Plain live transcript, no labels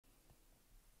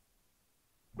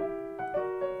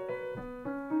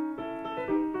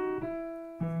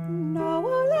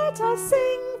let us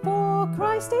sing, for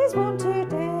Christ is born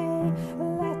today.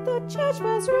 Let the church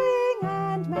bells ring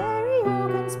and merry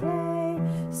organs play,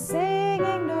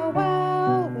 singing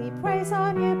Noel, we praise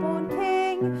our newborn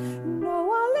King.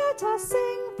 Noel, let us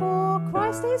sing, for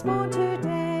Christ is born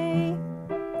today.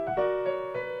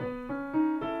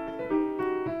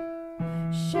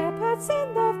 Shepherds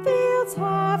in the fields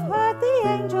have heard the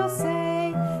angels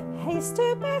say, haste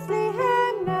to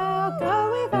Bethlehem, now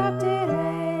go without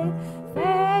delay.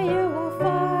 There you will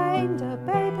find a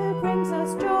babe who brings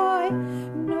us joy.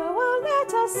 Noel,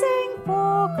 let us sing,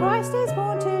 for Christ is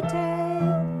born today.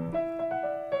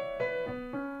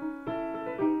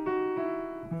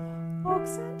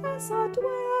 Ox and ass are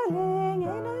dwelling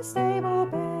in a stable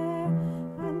bare,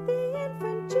 and the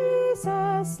infant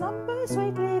Jesus slumbers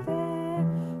sweetly there.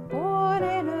 Born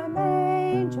in a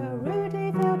manger,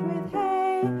 rudely filled with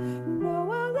hay.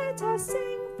 Noel, let us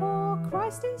sing, for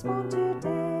Christ is born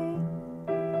today.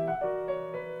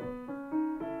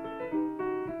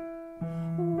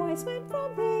 Wise men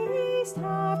from the east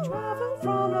have travelled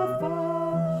from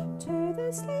afar to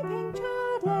the sleeping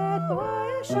child led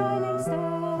by a shining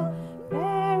star.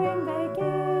 Bearing their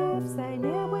gifts, they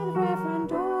kneel with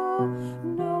reverent awe.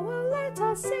 Noel, let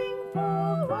us sing,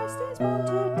 for Christ is born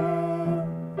today.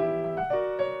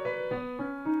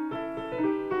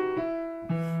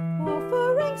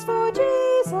 Offerings for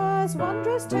Jesus,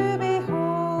 wondrous to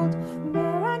behold,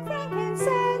 myrrh and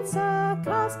frankincense, a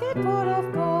casket full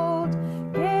of gold,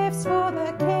 gifts for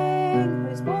the King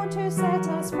who's born to set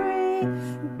us free.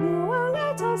 Noel,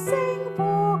 let us sing,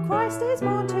 for Christ is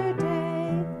born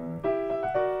today.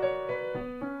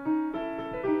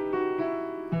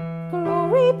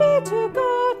 Glory be to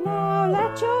God, now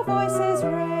let your voices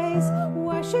raise,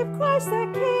 worship Christ the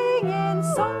King in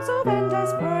songs of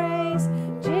endless praise.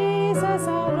 Jesus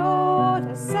our Lord,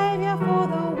 a Saviour for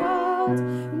the world.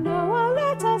 Noel,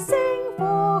 let us sing,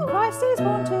 for Christ is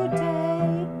born today.